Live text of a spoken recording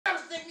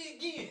shit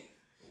again.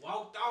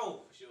 Walked off,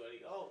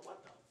 shorty. Oh,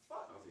 what the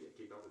fuck? I was getting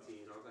kicked off the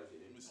team and all that shit.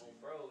 Oh,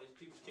 bro, his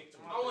people kicked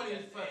him I off. want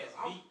him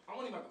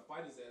about to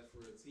fight his ass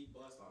for it. He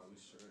bust all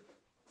his shirt.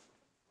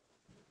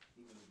 I'm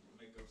gonna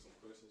make up some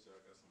questions. I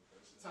got some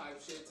questions.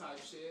 Type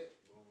shit.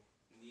 Boom.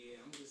 Yeah,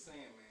 I'm just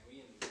saying, man.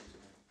 We in this,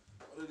 man.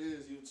 What it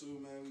is,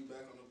 YouTube, man. We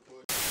back on the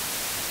porch.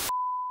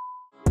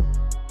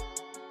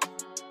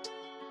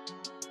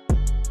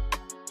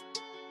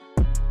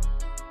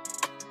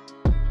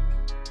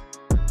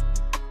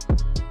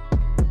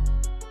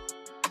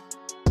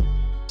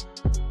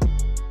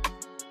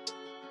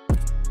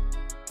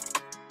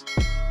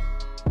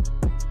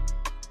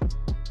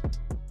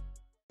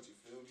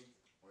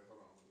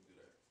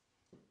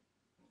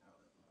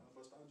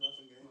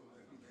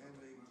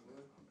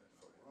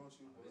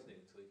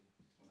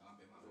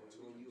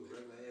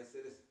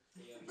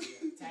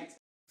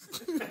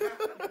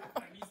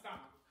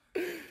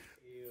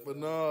 But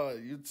no,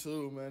 you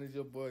too, man. It's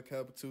your boy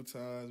Kappa 2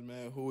 times,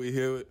 man. Who we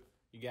here with?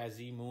 You got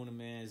Z Moon,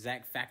 man.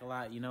 Zach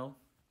Fakalot, you know?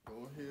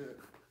 Go ahead.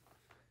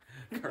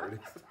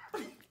 Curtis.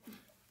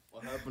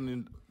 What happened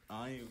in...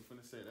 I ain't even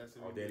finna say that.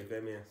 Oh, Daddy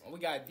Fat Man. We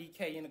got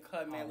DK in the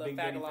cut, man. Little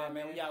Fakalot,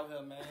 man. We out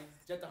here, man.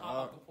 Just to hop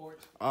off the porch.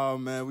 Oh,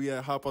 man. We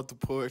at hop off the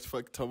porch.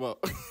 Fuck, talk about.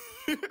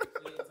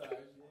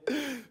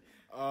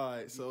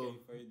 Alright, so...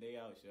 First day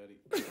out, shorty.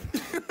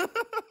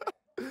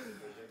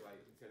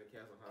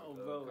 Oh,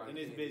 bro. And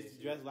this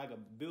bitch dressed like a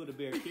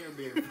Build-A-Bear Care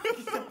Bear. Hey,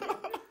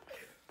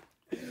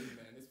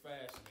 man. It's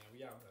fashion, man.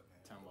 We out here,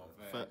 man. Talking about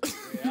fashion.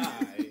 Yeah,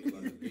 alright.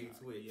 Like a big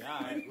twitch. Yeah,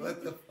 alright.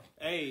 What the...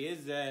 Hey,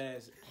 his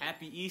ass.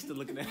 Happy Easter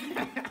looking at.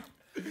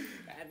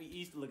 Happy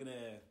Easter looking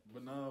at.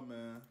 But no,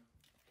 man.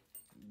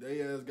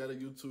 They ass got a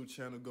YouTube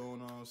channel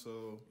going on,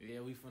 so... Yeah,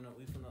 we finna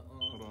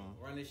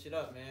run this shit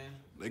up, man.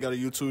 They got a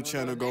YouTube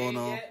channel going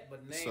on. Yet,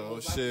 but name so,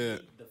 was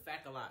shit. The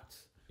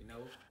Fakalots, you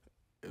know?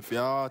 If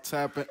y'all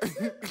tapping...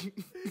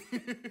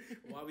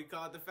 Why we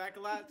call it the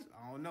Fakalots?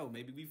 I don't know.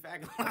 Maybe we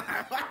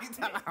Fakalots. What you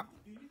talking about?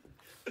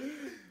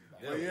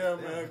 But yeah,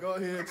 man, go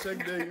ahead,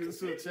 check their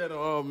YouTube channel.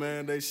 Oh,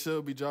 man, they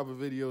should be dropping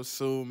videos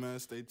soon, man.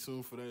 Stay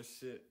tuned for that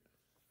shit.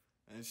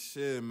 And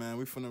shit, man,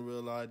 we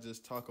finna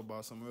just talk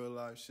about some real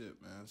life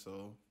shit, man.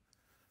 So,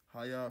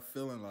 how y'all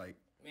feeling like?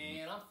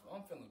 Man,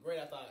 I'm feeling great.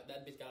 I thought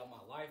that bitch got out of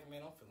my life,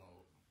 man. I'm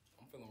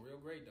feeling real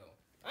great, though.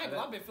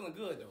 I've been feeling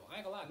good, though. I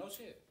ain't gonna lie, no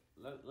shit.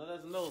 Let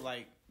us know,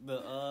 like,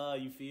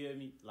 you feel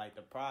me? Like,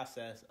 the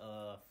process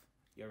of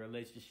your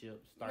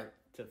relationship, start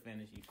to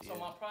finish, you feel So,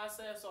 my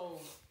process,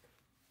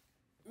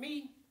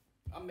 me,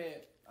 I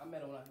met her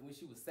when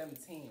she was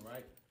 17,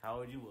 right? How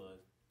old you was?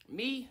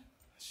 Me?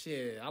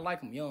 Shit, I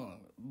like him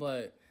young,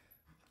 but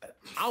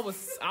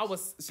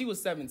she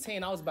was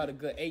 17. I was about a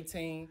good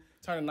 18,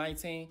 turning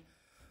 19.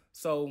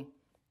 So,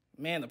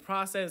 man, the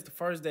process, the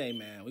first day,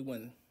 man, we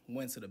went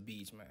to the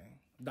beach, man.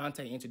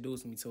 Dante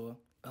introduced me to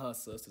her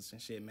sisters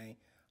and shit, man.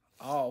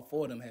 All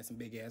four of them had some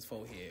big ass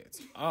foreheads.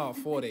 All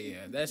four of them,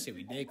 yeah. That shit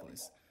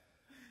ridiculous.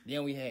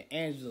 Then we had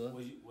Angela.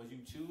 Was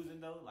you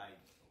choosing though, like,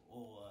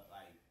 or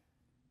like,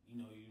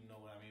 you know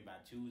what I mean by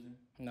choosing?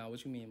 No,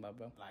 what you mean by,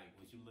 bro? Like,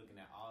 was you looking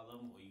at all of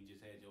them, or you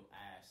just had your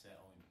eyes set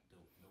on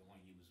the one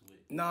you was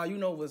with? Nah, you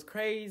know what's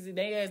crazy?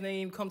 They ass didn't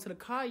even come to the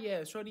car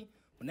yet, shorty.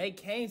 When they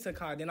came to the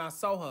car, then I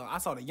saw her. I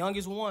saw the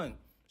youngest one.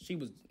 She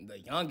was the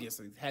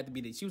youngest. It had to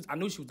be I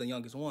knew she was the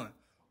youngest one.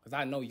 Cause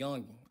I know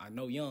young. I ain't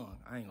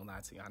gonna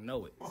lie to you. I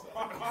know it.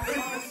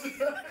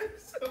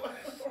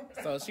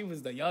 So she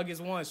was the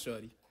youngest one,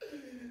 shorty.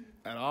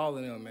 Out of all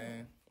of them,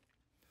 man.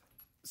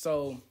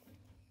 So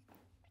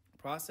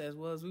process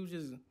was we was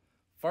just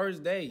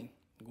first day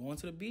going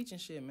to the beach and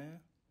shit, man.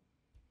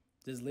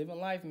 Just living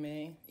life,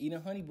 man.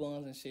 Eating honey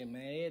buns and shit,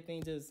 man.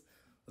 Everything just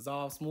was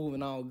all smooth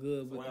and all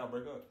good. So why y'all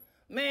break up?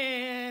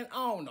 Man, I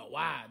don't know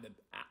why.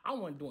 I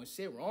wasn't doing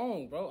shit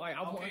wrong, bro. Like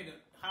how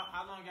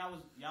long y'all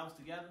was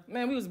together?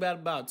 Man, we was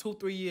about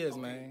 2-3 years,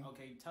 man.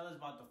 Okay, tell us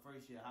about the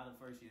first year. How the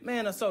first year?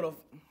 Man, so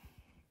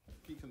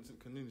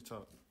Continue to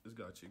talk. It's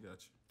got you.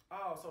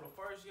 Oh, so the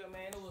first year,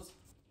 man, it was,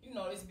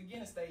 it's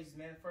beginning stages,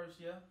 man. First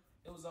year,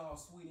 it was all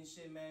sweet and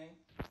shit, man.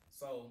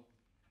 So,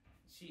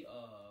 she,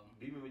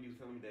 Do you remember you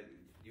telling me that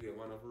you had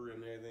one of her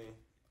and everything?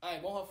 I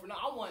ain't want her for no.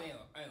 I wasn't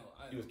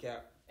You was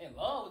cap? in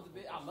love with the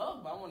bitch. I loved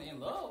her, but I wasn't in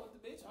love with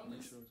the bitch. I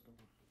loved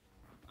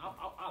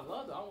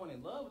her. I wasn't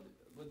in love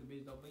with the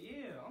bitch, though. But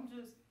yeah, I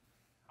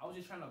was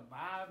just trying to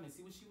vibe and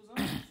see what she was on.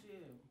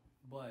 Shit.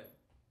 But,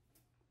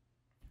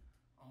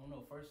 I don't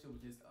know. First, it was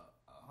just a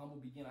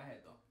humble beginning.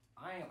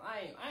 I ain't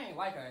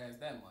like her ass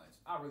that much.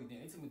 I really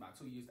didn't. It took me about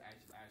 2 years to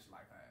actually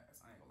like her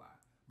ass. I ain't gonna lie.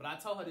 But I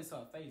told her this to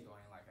her face, though.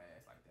 I ain't like her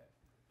ass like that.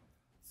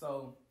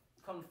 So,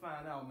 come to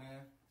find out,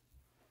 man.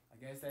 I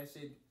guess that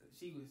shit,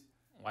 she was...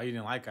 Why you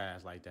didn't like her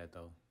ass like that,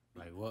 though?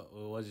 Like, what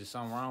was there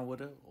something wrong with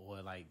her?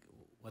 Or, like,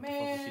 what the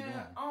fuck was she doing?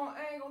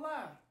 I ain't gonna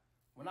lie.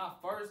 When I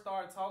first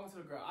started talking to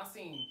the girl, I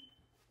seen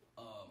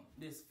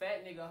this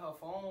fat nigga on her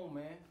phone,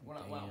 man. When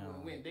I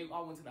went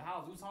to the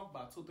house, we was talking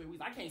about 2-3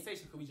 weeks. I can't say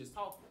shit because we just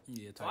talking.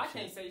 Yeah, so I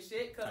can't say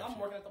shit because I'm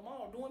working at the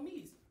mall doing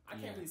me's. I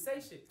can't really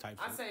say shit.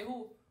 I say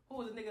who who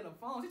was the nigga on the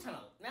phone?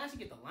 Now she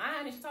get the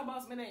line and she talk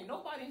about some ain't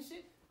nobody and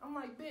shit. I'm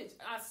like, bitch,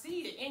 I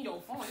see it in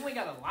your phone. You ain't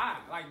gotta lie.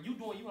 Like, you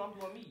doing you and I'm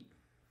doing me.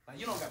 Like,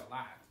 you don't gotta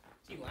lie.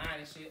 She lying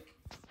and shit.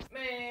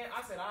 Man,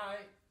 I said, all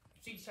right.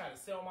 She tried to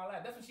sit on my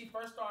lap. That's when she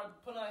first started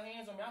putting her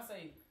hands on me. I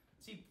say,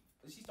 she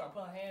started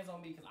putting her hands on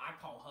me because I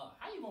caught her.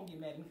 How you gonna get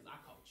mad at me because I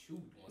caught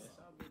you doing something?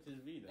 Some bitches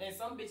be though. And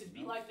some bitches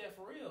be like that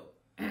for real.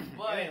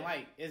 But it ain't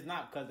like, it's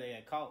not because they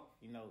had caught,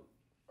 you know.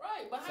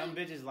 Right, but some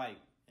bitches like,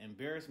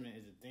 embarrassment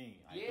is a thing.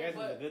 Like, yeah,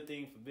 embarrassment is a good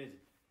thing for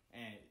bitches.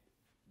 And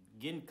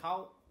getting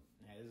caught,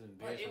 it's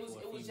embarrassing.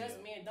 But it was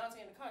just me and Dante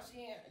in the car. It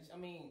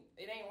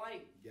ain't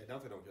like. Yeah,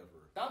 Dante don't care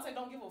for her. Dante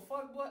don't give a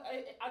fuck, but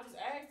I just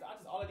asked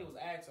her. All I did was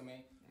ask her,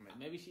 man.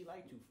 Maybe she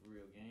liked you for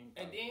real, gang.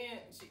 And then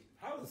she.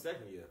 How was the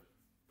second year?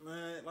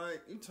 Man,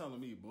 like, you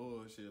telling me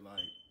bullshit, like,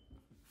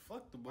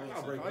 fuck the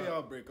bullshit. Why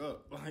y'all break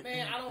up? Like,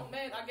 man,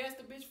 I guess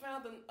the bitch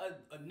found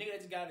a nigga that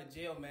just got out of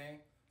jail, man.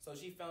 So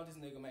she found this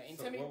nigga, man. And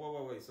So, tell me.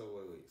 wait. So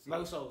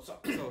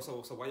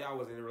while y'all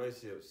was in a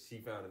relationship, she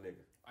found a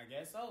nigga. I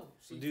guess so.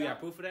 Do you got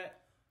proof of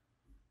that?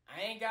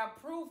 I ain't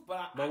got proof,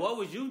 but what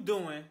was you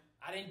doing?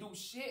 I didn't do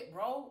shit,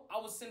 bro. I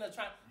was sitting there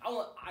trying. I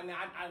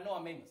know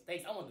I made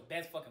mistakes. I want the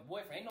best fucking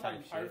boyfriend. Ain't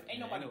nobody perfect. Ain't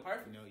nobody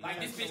perfect. Like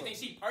this bitch think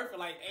she perfect.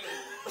 Like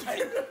this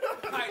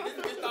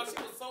bitch thought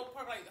she was so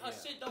perfect. Like her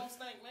shit don't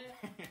stink, man.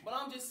 But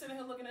I'm just sitting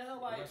here looking at her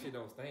like her shit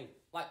don't stink.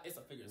 Like it's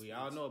a figure of speech. We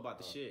all know about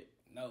the shit.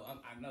 No,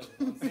 I know.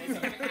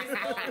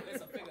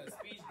 It's a figure of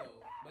speech though.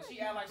 But she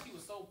act like she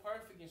was so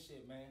perfect and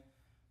shit, man.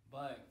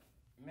 But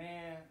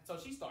man, so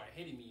she started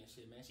hitting me and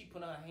shit, man. She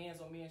put her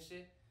hands on me and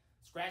shit.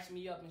 Scratching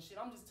me up and shit.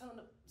 I'm just telling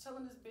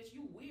this bitch,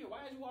 you weird.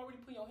 Why did you already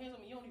put your hands on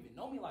me? You don't even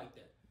know me like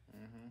that.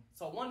 Mm-hmm.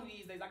 So one of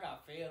these days, I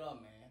got fed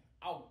up, man.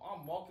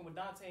 I'm walking with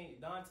Dante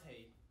and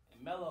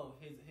Mello,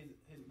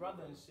 his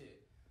brother and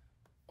shit.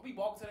 We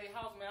walking to their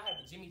house, man. I had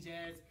the Jimmy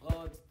Jazz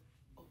polo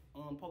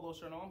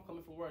shirt on. I'm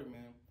coming from work,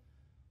 man.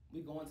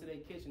 We going to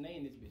their kitchen. They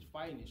in this bitch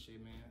fighting and shit,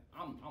 man.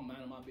 I'm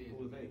minding my business.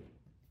 Who was they?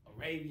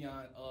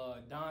 Aravion,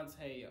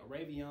 Dante,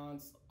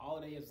 Aravion's, all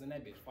they is in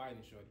that bitch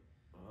fighting, shorty.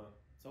 Uh-huh.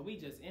 So we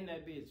just in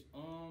that bitch.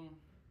 I'm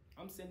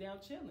sitting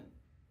down chilling.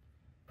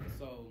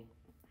 So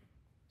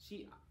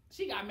she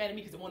got mad at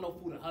me because there wasn't no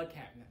food in her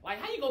cabinet.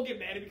 Like, how you gonna get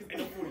mad at me because there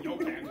ain't no food in your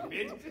cabinet,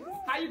 bitch?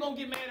 How you gonna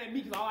get mad at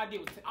me because all I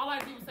did was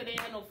say they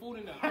had no food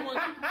in there. I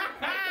wasn't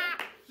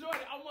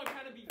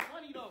trying to be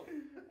funny though.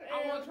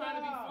 I wasn't trying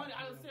to be funny.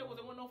 I just said, there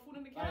wasn't no food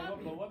in the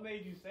cabinet. But what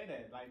made you say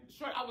that? Like,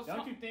 sure,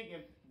 don't you think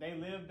if they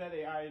lived there,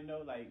 they already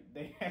know like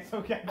they had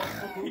some kind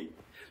of food?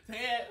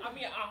 I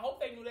hope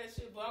they knew that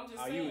shit, but I'm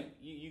just saying.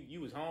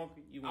 You was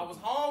hungry? I was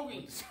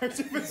hungry.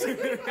 Searching for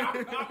shit.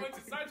 I went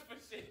to search for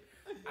shit.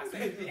 I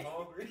said, you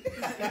hungry?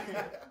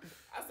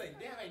 I said,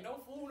 damn, ain't no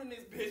food in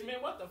this bitch,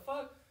 man. What the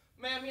fuck?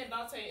 Man, me and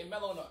Dante and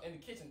Mello in the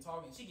kitchen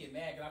talking. She get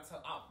mad because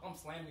I'm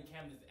slamming the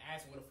cabinets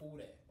asking where the food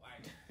at.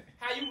 Like,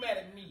 how you mad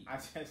at me? I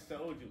just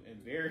told you,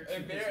 embarrassed.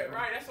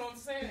 Right, that's what I'm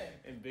saying.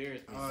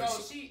 Embarrassed.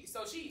 So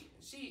she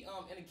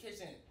in the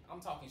kitchen. I'm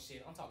talking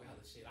shit. I'm talking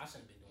hella shit. I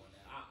shouldn't have been doing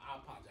that. I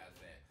apologize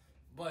for that.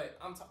 But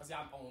I'm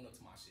owning up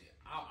to my shit.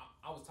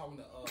 I was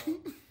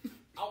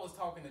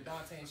talking to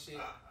Dante and shit.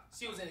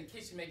 She was in the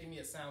kitchen making me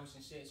a sandwich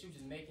and shit. She was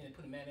just making it,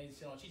 putting mayonnaise and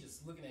shit on. She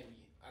just looking at me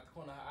at the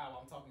corner of her eye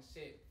while I'm talking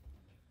shit.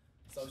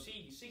 So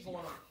she going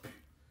on.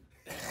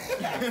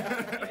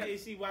 Hey,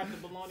 she wiped the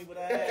bologna with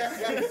her ass.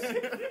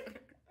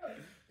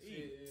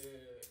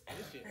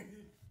 Shit.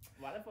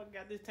 Why the fuck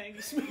got this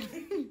tangy smell?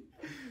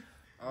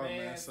 Oh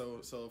man,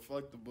 so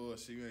fuck the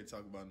bullshit. You ain't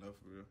talking about enough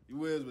for real.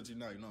 You is, but you're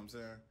not. You know what I'm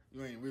saying?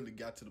 You ain't really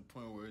got to the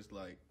point where it's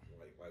like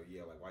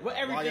why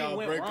everything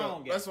went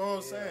wrong. That's what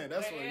I'm saying.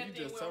 That's what you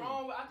just went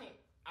told me. I think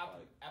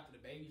after the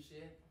baby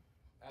shit.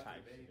 After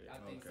the baby, I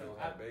think so. You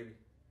had a baby?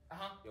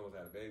 You almost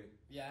had a baby?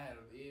 Yeah, I had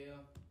a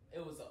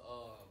It was a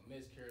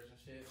miscarriage and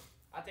shit.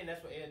 I think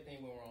that's where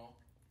everything went wrong.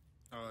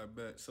 All right,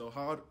 bet. So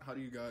how do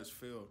you guys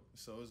feel?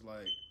 So it's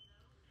like,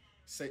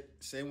 say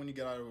when you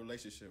get out of a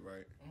relationship,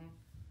 right? Mm-hmm.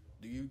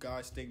 Do you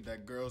guys think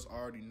that girls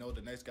already know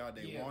the next guy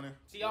they wanted?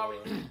 She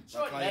already.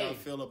 Like how y'all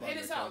feel about it?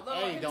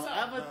 Hey, don't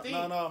ever think.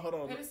 No, hold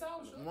on. Hit us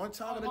out. One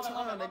time at a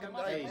time,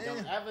 nigga. Hey,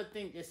 don't ever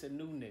think it's a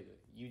new nigga.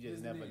 You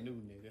just never knew,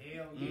 nigga.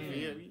 Hell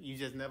yeah. You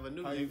just never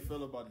knew. How you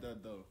feel about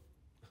that though?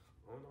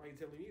 I don't know why you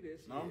telling me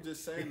this. No, I'm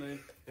just saying,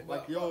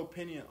 like your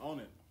opinion on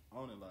it,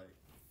 like.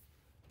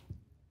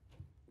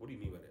 What do you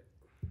mean by that?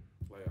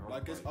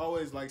 Like it's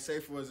always like, say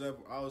for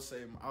example, I'll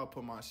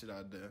put my shit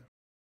out there.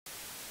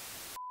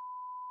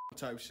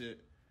 Type shit.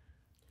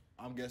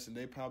 I'm guessing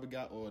they probably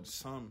got or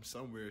some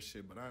weird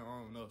shit, but I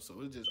don't know.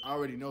 So it's just I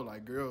already know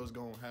like girls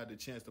gonna have the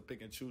chance to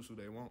pick and choose who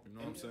they want. You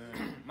know what I'm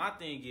saying? My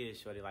thing is,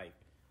 shorty, like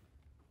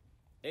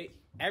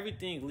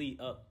everything lead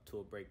up to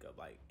a breakup.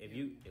 Like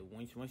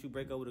once you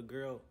break up with a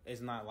girl,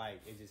 it's not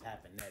like it just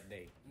happened that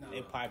day. No.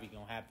 It probably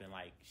gonna happen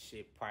like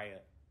shit prior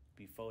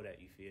before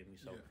that. You feel me?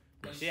 So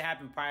when shit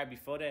happened prior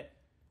before that,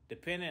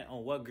 depending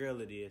on what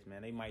girl it is,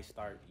 man, they might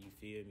start. You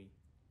feel me?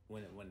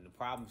 When the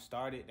problem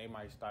started, they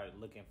might start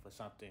looking for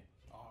something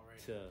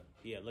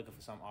looking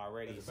for something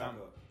already. As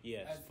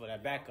For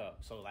that backup.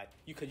 So like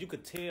you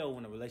could tell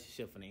when the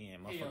relationship from the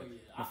end,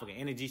 motherfucking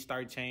energy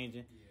started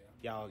changing.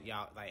 Y'all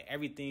like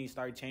everything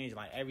started changing.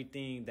 Like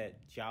everything that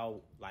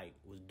y'all like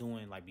was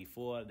doing like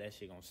before, that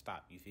shit gonna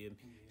stop. You feel me?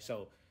 Yeah.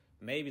 So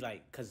maybe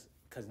like cause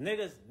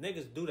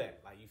niggas do that.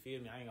 Like you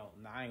feel me? I ain't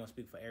gonna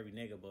speak for every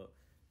nigga, but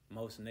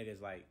most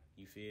niggas like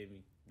you feel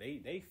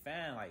me? They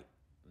find like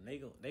they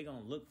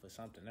gonna look for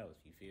something else.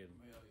 You feel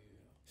me? Hell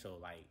yeah. So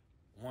like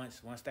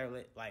once they're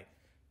like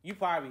you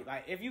probably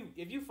like if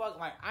you fuck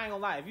like I ain't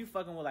gonna lie, if you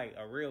fucking with like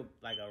a real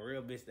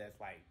bitch that's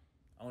like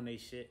on they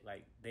shit,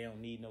 like they don't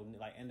need no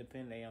like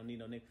independent, they don't need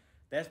no nigga,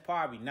 that's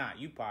probably not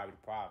you. Probably the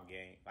problem,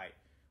 gang. Like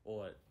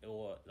or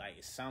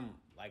like some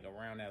like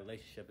around that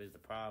relationship is the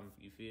problem.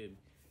 You feel me?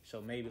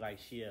 So maybe like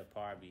she'll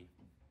probably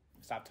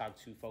stop talking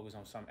to focus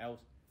on something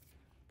else.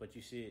 But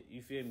you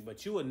feel me?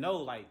 But you would know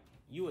like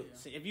you would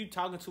if you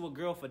talking to a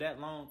girl for that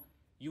long,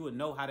 you would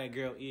know how that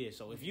girl is.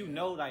 So if you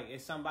know like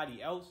it's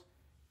somebody else,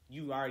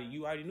 you already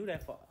knew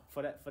that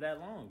for that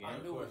long, gang. I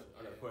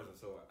got a question.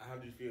 So how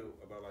do you feel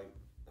about like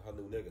her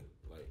new nigga?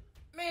 Like,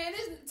 man,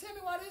 tell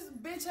me why this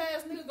bitch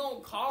ass nigga gonna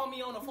call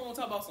me on the phone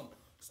talk about some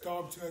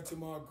stop texting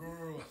my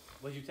girl.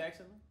 Was you texting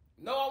her?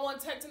 No, I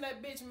wasn't texting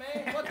that bitch,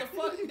 man. What the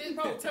fuck?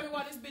 Bro, tell me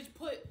why this bitch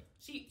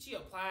she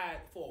applied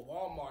for a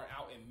Walmart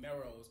out in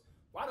Melrose.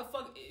 Why the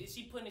fuck is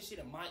she putting this shit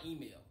in my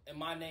email, in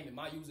my name, in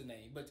my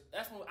username? But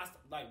that's when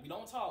we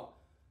don't talk.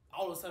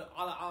 All of a sudden,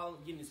 all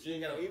I'm getting is she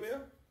ain't got no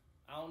email?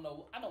 I don't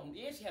know.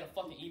 Yeah, she had a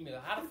fucking email.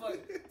 How the fuck?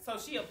 So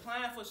she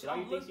applying for shit. Why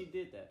do you think she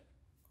did that?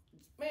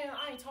 Man,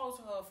 I ain't talked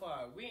to her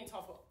we ain't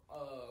talked for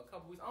a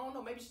couple weeks. I don't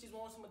know. Maybe she just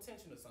wanted some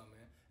attention or something,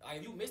 man. Like,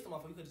 if you missed the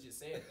motherfucker, you could have just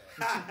said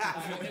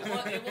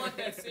that. It wasn't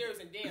that serious,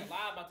 and then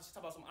lie about this.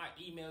 Talk about some. I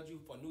emailed you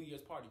for New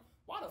Year's party.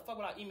 Why the fuck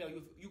would I email you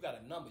if you got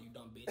a number, you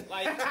dumb bitch?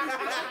 Like,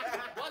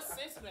 what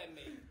sense does that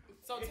make?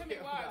 So tell me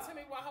why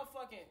her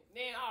fucking.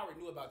 Man, I already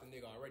knew about the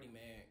nigga already,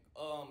 man.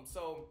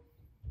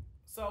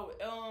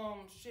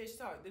 Shit. She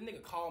the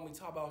nigga called me,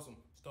 talk about some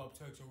stop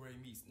texting Ray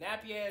me.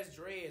 Nappy ass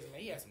dreads,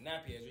 man. He had some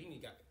nappy ass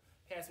dreads.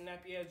 Had some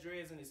nappy ass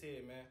dreads in his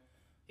head, man.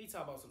 He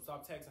talk about some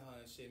stop texting her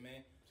and shit,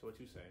 man. So what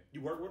you say?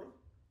 You work with him?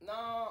 No,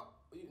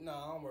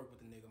 I don't work with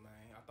the nigga,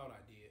 man. I thought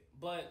I did,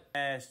 but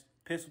ass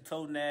pistol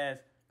toting ass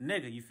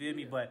nigga, you feel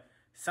me? But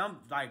some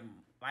like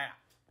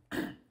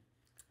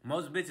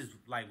most bitches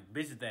like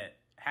bitches that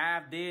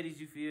have daddies,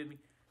 you feel me?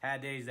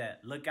 Have daddies that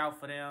look out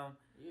for them,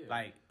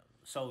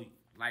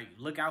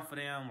 look out for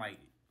them,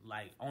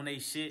 like on they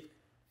shit.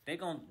 They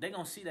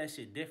gon' see that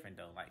shit different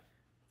though. Like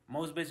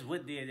most bitches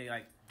with daddy, they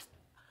like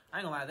I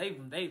ain't gonna lie,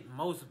 they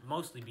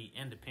mostly be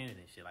independent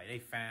and shit. Like they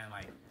find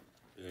like.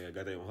 Yeah,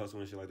 got their own hustle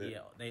and shit like that. Yeah,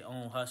 they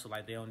own hustle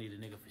like they don't need a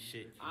nigga for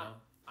shit. You know?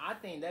 I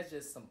think that's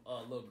just some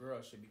little girl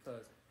shit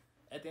because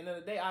at the end of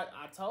the day, I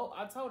told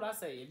I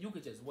say if you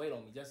could just wait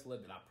on me just a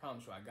little bit, I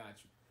promise you I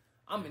got you.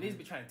 I'm in this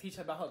be trying to teach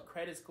her about her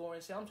credit score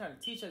and shit. I'm trying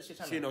to teach her shit.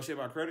 She know shit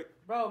about credit?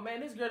 Bro,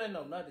 man, this girl didn't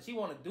know nothing. She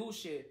want to do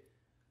shit.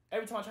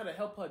 Every time I try to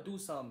help her do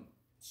something,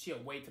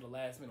 she'll wait to the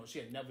last minute or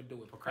she'll never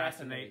do it.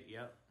 Procrastinate,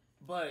 yep.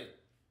 But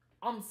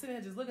I'm sitting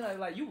here just looking at it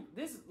like you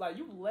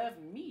left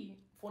me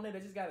for a nigga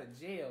that just got out of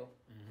jail.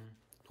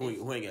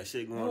 Who ain't got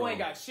shit going on. Who ain't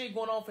got shit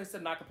going on for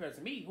himself, not compared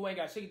to me. Who ain't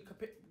got shit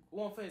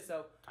going for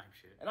himself. Type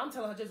shit. And I'm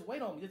telling her, just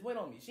wait on me.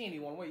 She ain't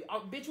even want to wait.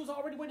 Bitch, you was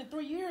already waiting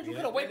 3 years. You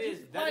could have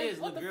waited. That is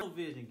the girl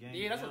vision, gang.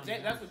 Yeah, that's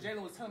what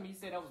Jalen was telling me. He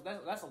said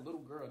that's a little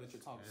girl that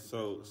you're talking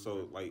to.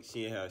 So like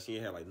she ain't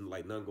had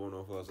like nothing going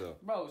on for herself.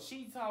 Bro,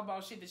 she talk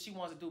about shit that she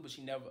wants to do, but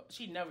she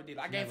never did.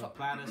 I gave her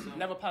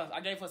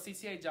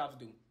CTA job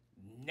to do.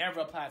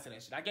 Never applied to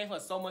that shit. I gave her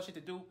so much shit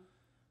to do.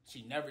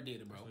 She never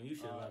did it, bro. You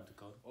should love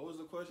Dakota. What was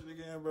the question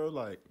again, bro?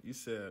 Like, you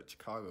said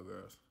Chicago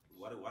girls.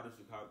 Why do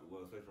Chicago,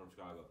 well, especially from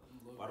Chicago,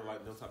 why do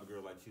like them type of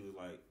girls like choose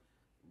like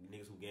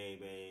niggas who gang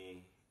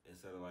bang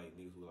instead of like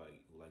niggas who got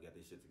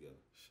their shit together?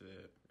 Shit,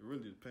 it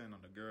really depends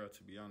on the girl,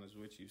 to be honest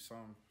with you.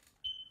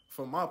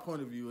 From my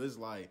point of view, it's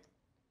like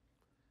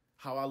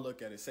how I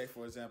look at it. Say,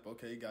 for example,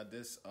 okay, you got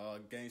this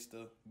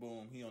gangster,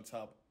 boom, he on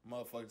top,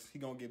 motherfuckers, he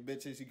gonna get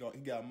bitches, he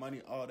got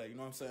money, all that, you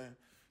know what I'm saying?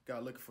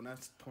 Gotta look from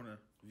that point of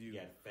view. He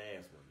got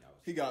fast money.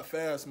 He got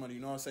fast money, you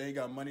know what I'm saying? He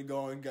got money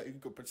going, he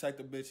could protect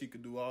the bitch, he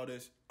could do all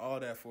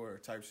that for her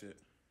type shit.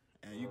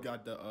 And you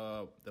got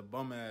the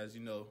bum ass,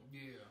 you know,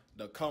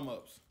 the come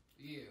ups.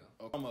 Yeah.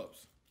 Come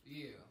ups.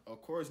 Yeah.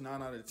 Of course,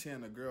 9 out of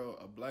 10,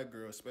 a black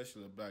girl,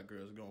 especially a black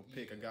girl, is gonna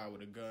pick a guy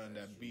with a gun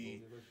that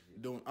be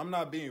doing. I'm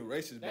not being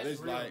racist, but it's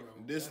real, like bro.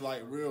 This That's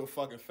like real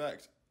fucking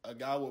facts. A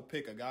guy will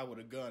pick a guy with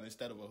a gun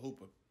instead of a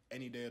hooper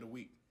any day of the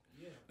week.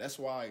 Yeah. That's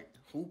why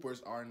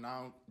hoopers are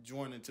now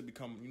joining to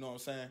become, you know what I'm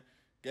saying,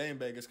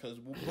 gangbangers, because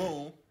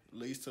boom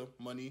leads to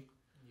money.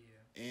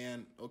 Yeah.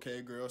 And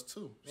okay, girls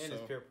too. And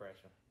it's peer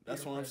pressure.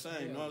 That's what I'm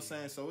saying. You know what I'm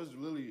saying? So it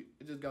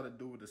just got to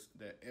do with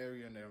the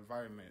area and the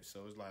environment.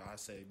 So it's like I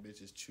say,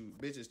 ladies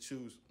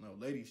choose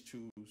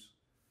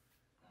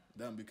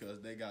them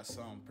because they got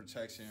some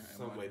protection. And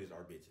some money. ladies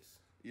are bitches.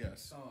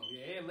 Yes.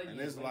 Yeah, and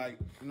it's like,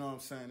 you know what I'm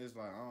saying? It's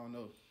like, I don't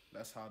know.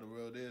 that's how the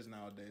world is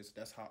nowadays.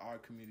 That's how our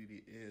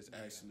community is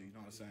actually. You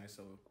know what I'm saying?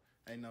 So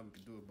ain't nothing we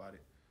can do about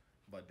it.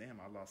 But damn,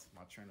 I lost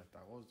my train of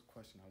thought. What was the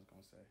question I was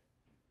gonna say?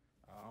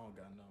 I don't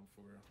got nothing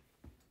for real.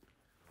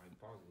 I ain't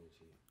pausing and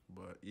shit.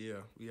 But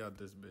yeah, we out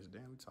this bitch.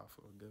 Damn, we talk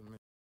for a good minute.